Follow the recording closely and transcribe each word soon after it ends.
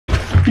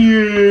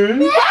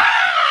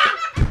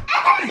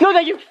No,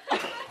 thank you.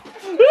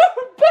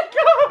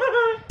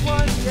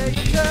 One day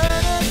you turn a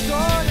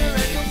corner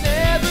and you'll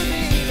never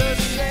be the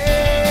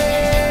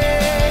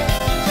same.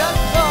 Just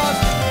pause.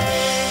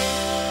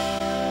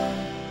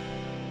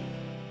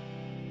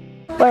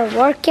 We're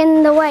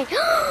working the way.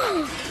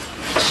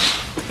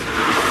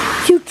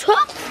 You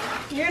took?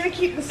 You're gonna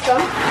keep the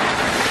stuff?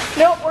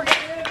 Nope, we're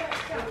getting rid of that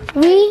stuff.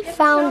 We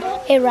found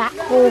a rat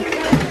hole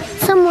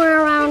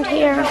somewhere around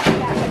here.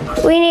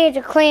 We need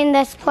to clean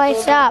this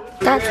place up.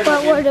 That's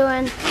what we're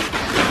doing.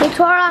 We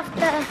tore off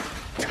the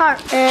tarp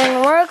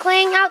and we're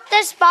cleaning out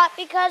this spot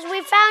because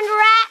we found a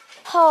rat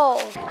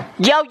hole.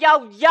 Yo,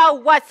 yo, yo,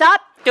 what's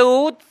up,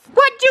 dudes?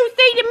 What'd you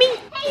say to me?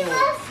 Hey,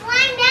 we'll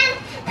slime down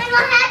and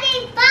we're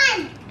having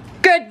fun.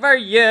 Good for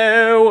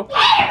you.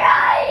 Hey,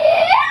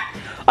 Ryan!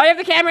 I have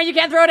the camera, you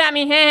can't throw it at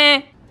me.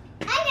 I'm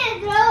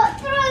gonna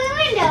throw the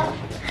window.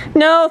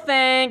 No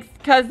thanks,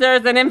 because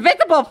there's an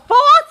invisible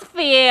force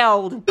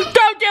field.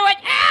 Don't do it.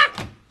 Ah!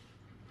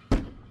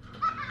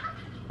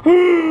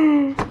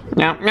 No,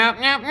 no, no,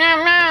 no,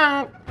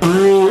 no.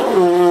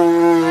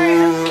 Alright,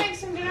 let's make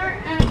some dinner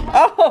and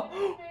Oh,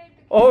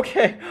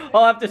 okay.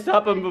 I'll have to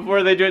stop them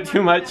before they do it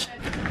too much.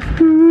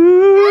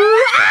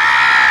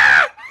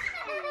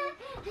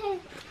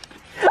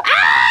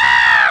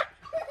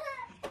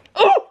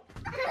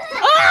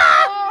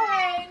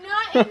 okay,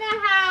 not in the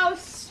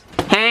house.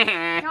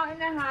 Not in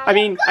the house. I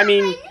mean,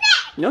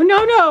 no,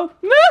 no, no.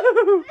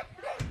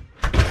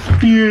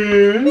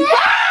 You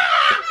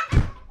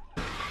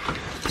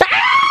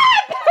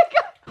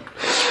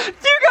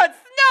got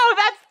snow,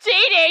 that's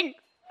cheating.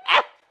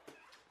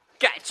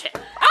 Gotcha.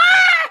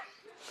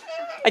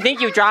 I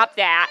think you dropped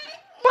that.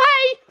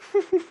 Bye.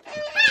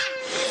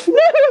 No, no.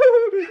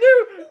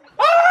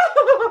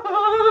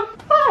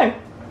 Hi.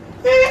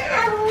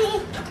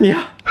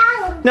 Yeah.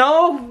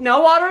 No,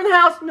 no water in the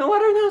house. No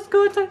water in the house.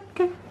 Go inside.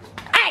 Okay.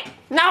 Hey,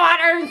 no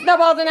water.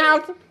 Snowball's in the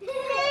house.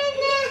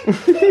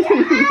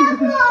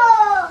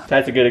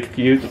 That's a good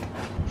excuse.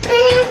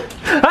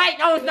 Hey,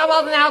 no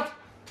snowballs in the house.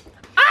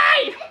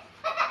 Hey!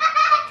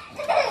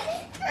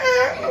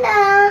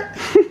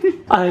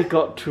 I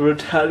got to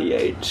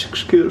retaliate.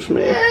 Excuse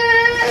me.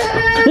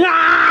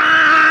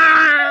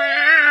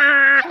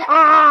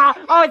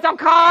 Oh, it's so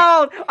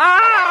cold.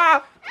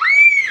 Ah!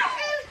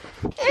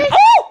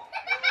 Oh!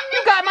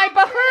 You got my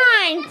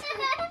behind.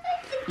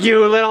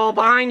 You little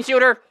behind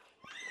shooter.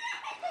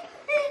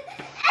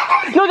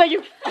 No, thank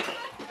you.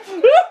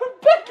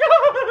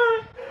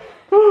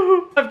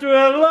 After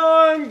a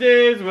long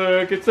day's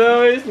work, it's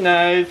always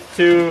nice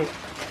to...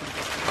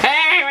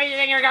 Hey, where do you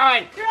think you're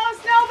going? Throw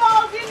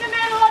snowballs in the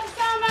middle of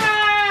summer!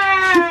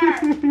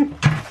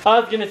 I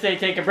was gonna say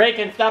take a break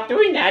and stop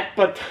doing that,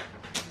 but...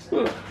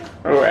 Oh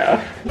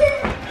well.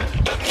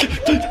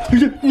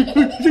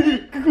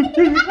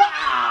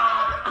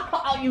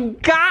 Oh, you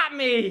got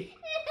me!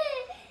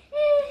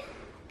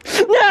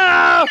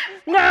 No!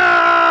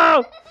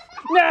 No!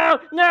 No!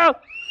 No!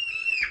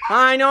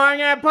 I know I'm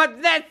gonna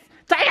put this.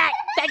 Take it!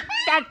 Take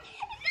that!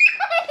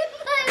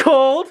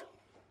 Cold?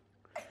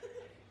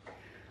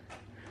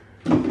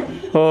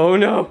 Oh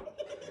no!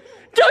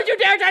 Don't you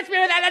dare touch me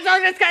with that! That's so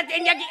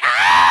disgusting! Yucky!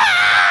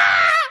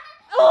 Ah!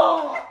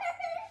 Oh!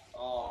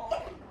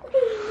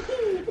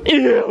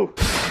 Ew!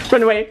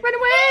 Run away! Run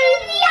away!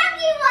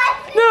 Yucky one.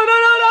 No! No!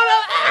 No! No! No!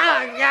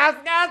 Ah! Yes!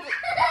 Yes!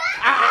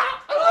 Ah!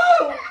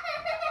 Oh!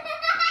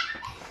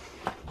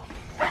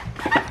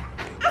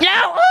 No!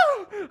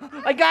 Oh!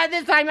 I got it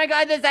this time! I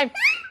got it this time!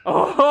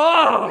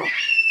 Oh!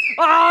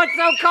 Oh! It's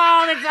so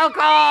cold! It's so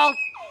cold!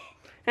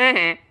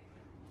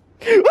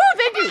 Oh,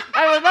 thank you!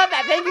 I would love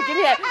that! Thank you! Give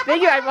me that!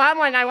 Thank you! I want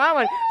one! I want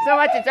one! So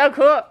much! It's so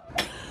cool!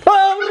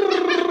 Oh!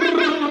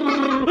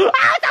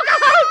 Ah, it's so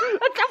cold!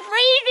 It's so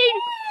freezing!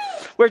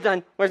 Where's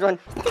one? Where's one?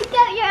 Stick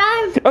out your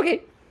arm.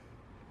 Okay.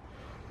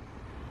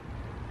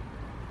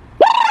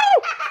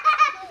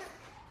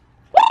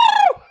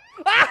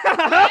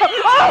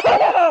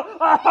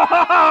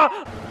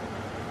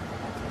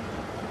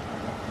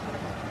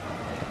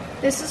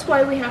 This is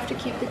why we have to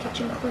keep the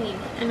kitchen clean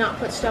and not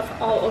put stuff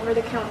all over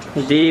the counter.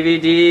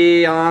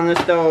 DVD on the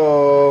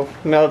stove,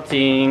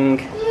 melting.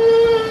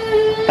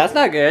 That's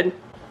not good.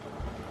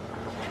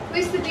 At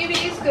least the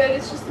DVD is good,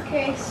 it's just the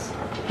case.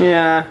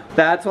 Yeah,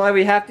 that's why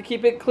we have to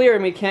keep it clear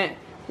and we can't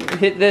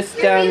hit this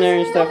down there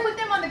and stuff. Don't put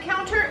them on the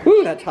counter.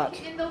 Ooh, that's hot.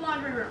 In the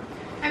laundry room.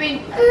 I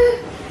mean,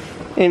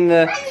 In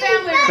the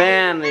family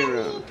family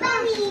room.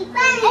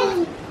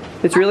 room.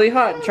 It's really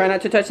hot. Try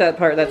not to touch that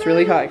part. That's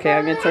really hot. Okay,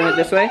 I'm gonna turn it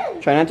this way.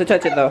 Try not to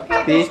touch it though.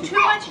 There's too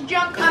much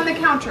junk on the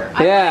counter.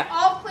 I Yeah. want it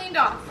all cleaned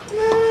off.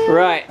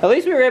 Right. At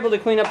least we were able to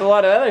clean up a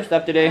lot of other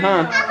stuff today,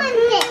 huh?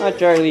 Not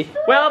Charlie.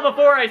 Well,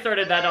 before I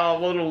started that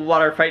little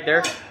water fight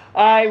there,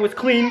 I was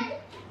clean,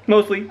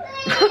 mostly.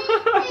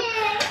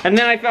 And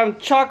then I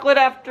found chocolate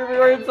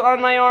afterwards on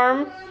my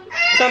arm,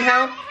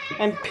 somehow,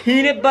 and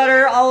peanut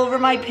butter all over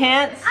my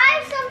pants.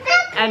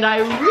 And I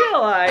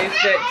realized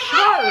that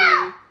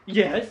Charlie,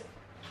 yes?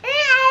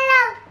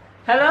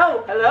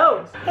 Hello,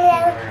 hello.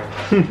 Hello.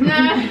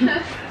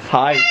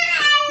 Hi.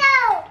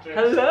 Hello.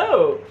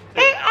 Hello.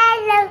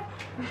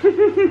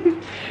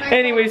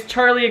 Anyways,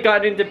 Charlie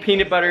got into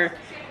peanut butter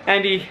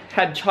and he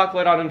had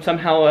chocolate on him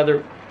somehow or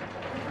other.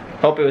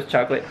 Hope it was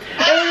chocolate.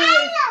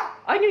 Anyways,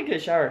 I'm gonna get a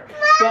shower.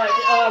 But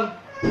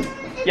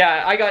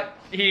yeah,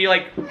 he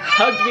like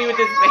hugged me with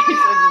his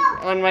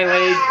face on my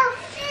leg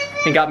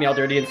and got me all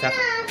dirty and stuff.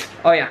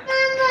 Oh yeah.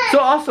 So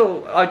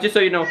also, just so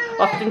you know,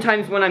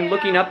 oftentimes when I'm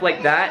looking up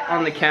like that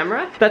on the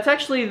camera, that's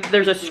actually,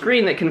 there's a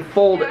screen that can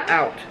fold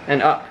out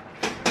and up.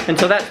 And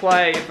so that's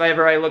why if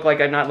ever I look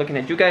like I'm not looking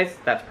at you guys,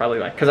 that's probably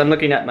why. Because I'm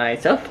looking at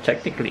myself,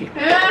 technically.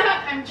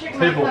 I'm checking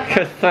myself.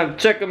 Because I'm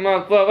checking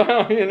myself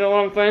out, you know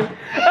what I'm saying?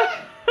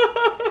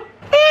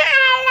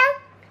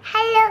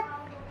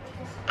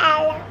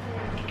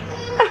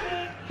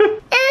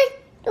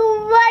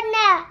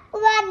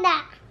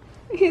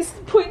 He's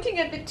pointing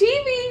at the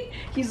TV.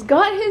 He's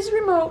got his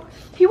remote.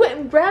 He went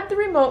and grabbed the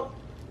remote,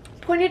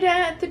 pointed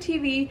at the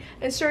TV,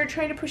 and started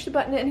trying to push the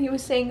button, and he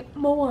was saying,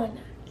 Moana.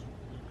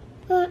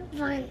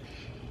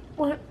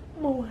 What?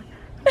 Moana.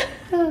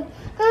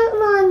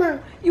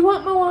 Moana. You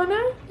want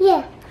Moana?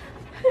 Yeah.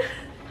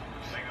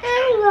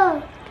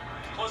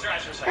 Close your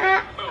eyes for a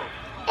second. Move.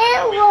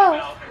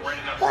 Moana.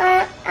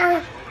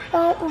 I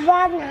want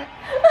Moana.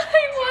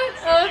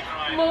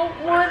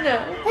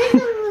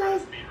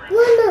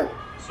 Moana.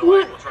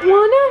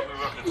 Moana?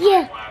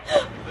 Yeah.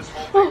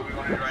 Oh,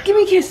 give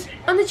me a kiss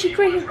on the cheek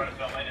right here. Try to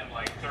film it in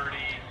like 30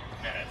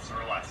 minutes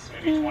or less,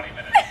 maybe 20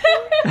 minutes.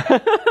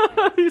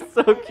 He's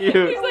so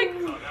cute. He's like,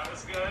 So that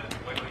was good.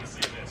 Wait till you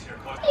see this. Here,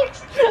 close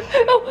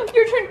oh,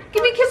 your turn.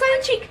 Give me a kiss on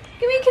the cheek.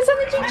 Give me a kiss on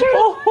the cheek,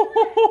 Charlie.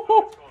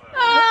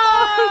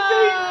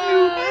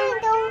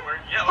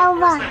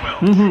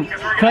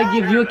 Can I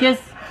give you a kiss?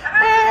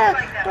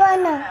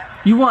 Moana.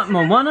 You want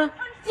Moana?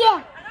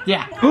 Yeah.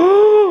 Yeah.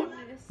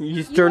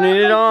 He's turning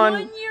it on.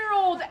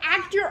 1-year-old,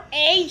 act your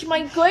age,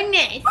 my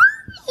goodness.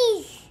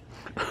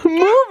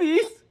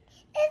 Movies?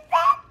 Is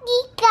that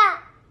Geekok?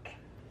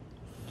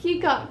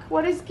 Geekok.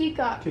 What is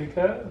Geekok? Kitty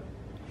cat?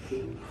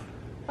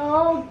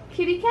 Oh,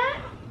 kitty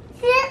cat?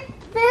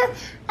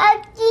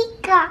 A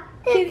Geekok.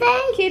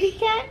 Kitty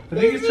cat? I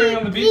think he's turning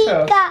on the beach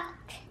house.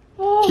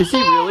 Oh. Is he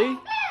really?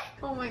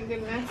 Oh my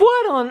goodness.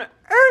 What on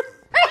earth?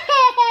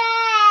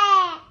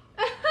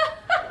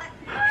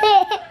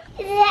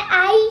 Is it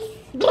ice?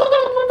 Okay,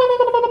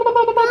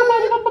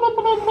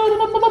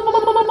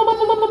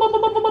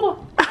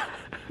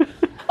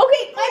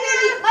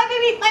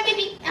 my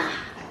baby.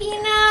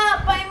 Waking up,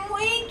 I'm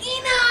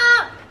waking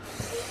up.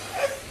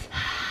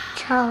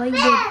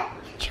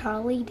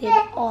 Charlie did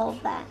all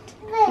that.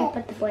 He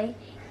put the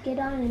blanket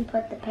on and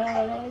put the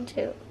pillow there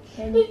too.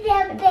 And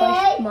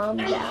pushed Mom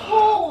down.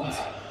 Cold.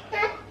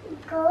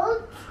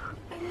 Cold?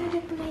 I need a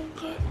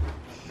blanket.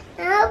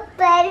 No,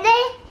 baby.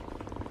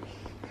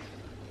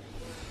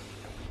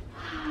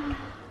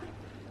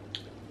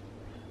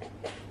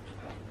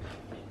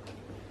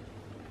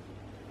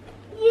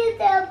 You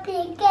so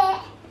big.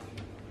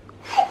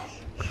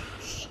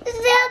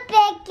 So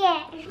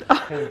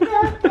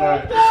big.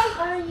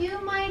 Are you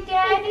my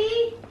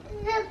daddy?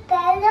 The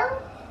pillow.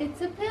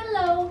 It's a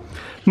pillow.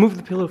 Move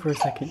the pillow for a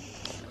second.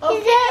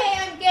 Okay,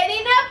 I'm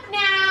getting up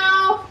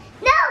now.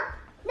 No.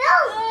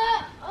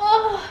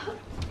 Oh.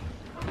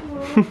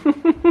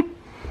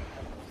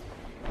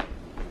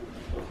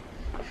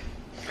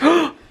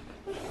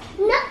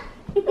 No.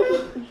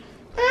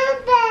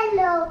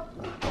 Pillow.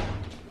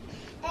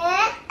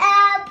 Up.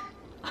 Out.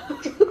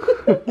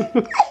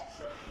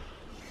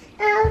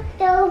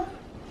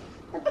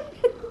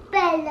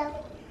 Pillow.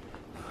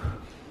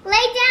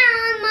 Lay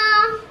down,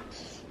 Mom.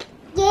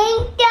 Lay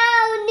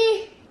down.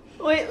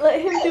 Wait, let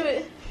him do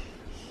it.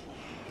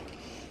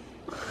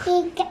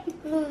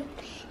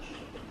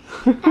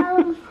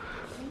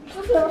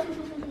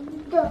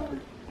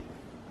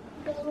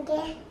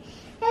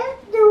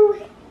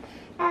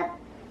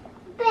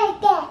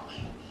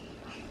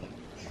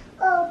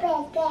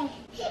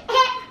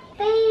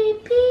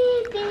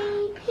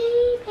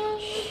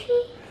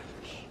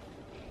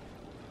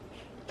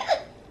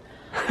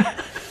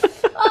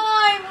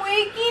 I'm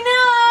waking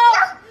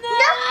up. No.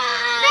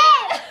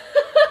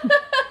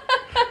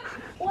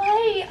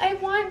 Why? I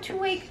want to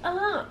wake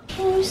up.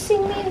 Can you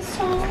sing me a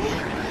song?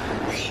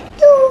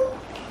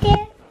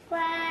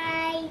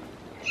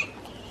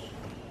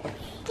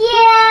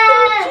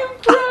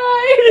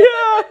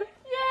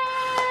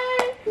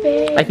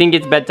 I think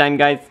it's bedtime,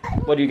 guys.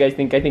 What do you guys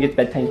think? I think it's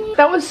bedtime.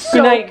 That was so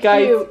Good night,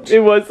 guys. cute.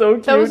 It was so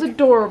cute. That was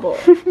adorable.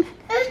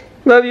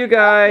 Love you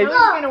guys.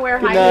 Now I'm gonna wear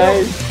Good high night.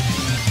 heels.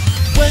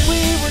 When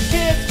we were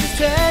kids, just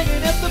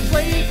hanging at the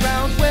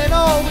playground, when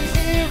all we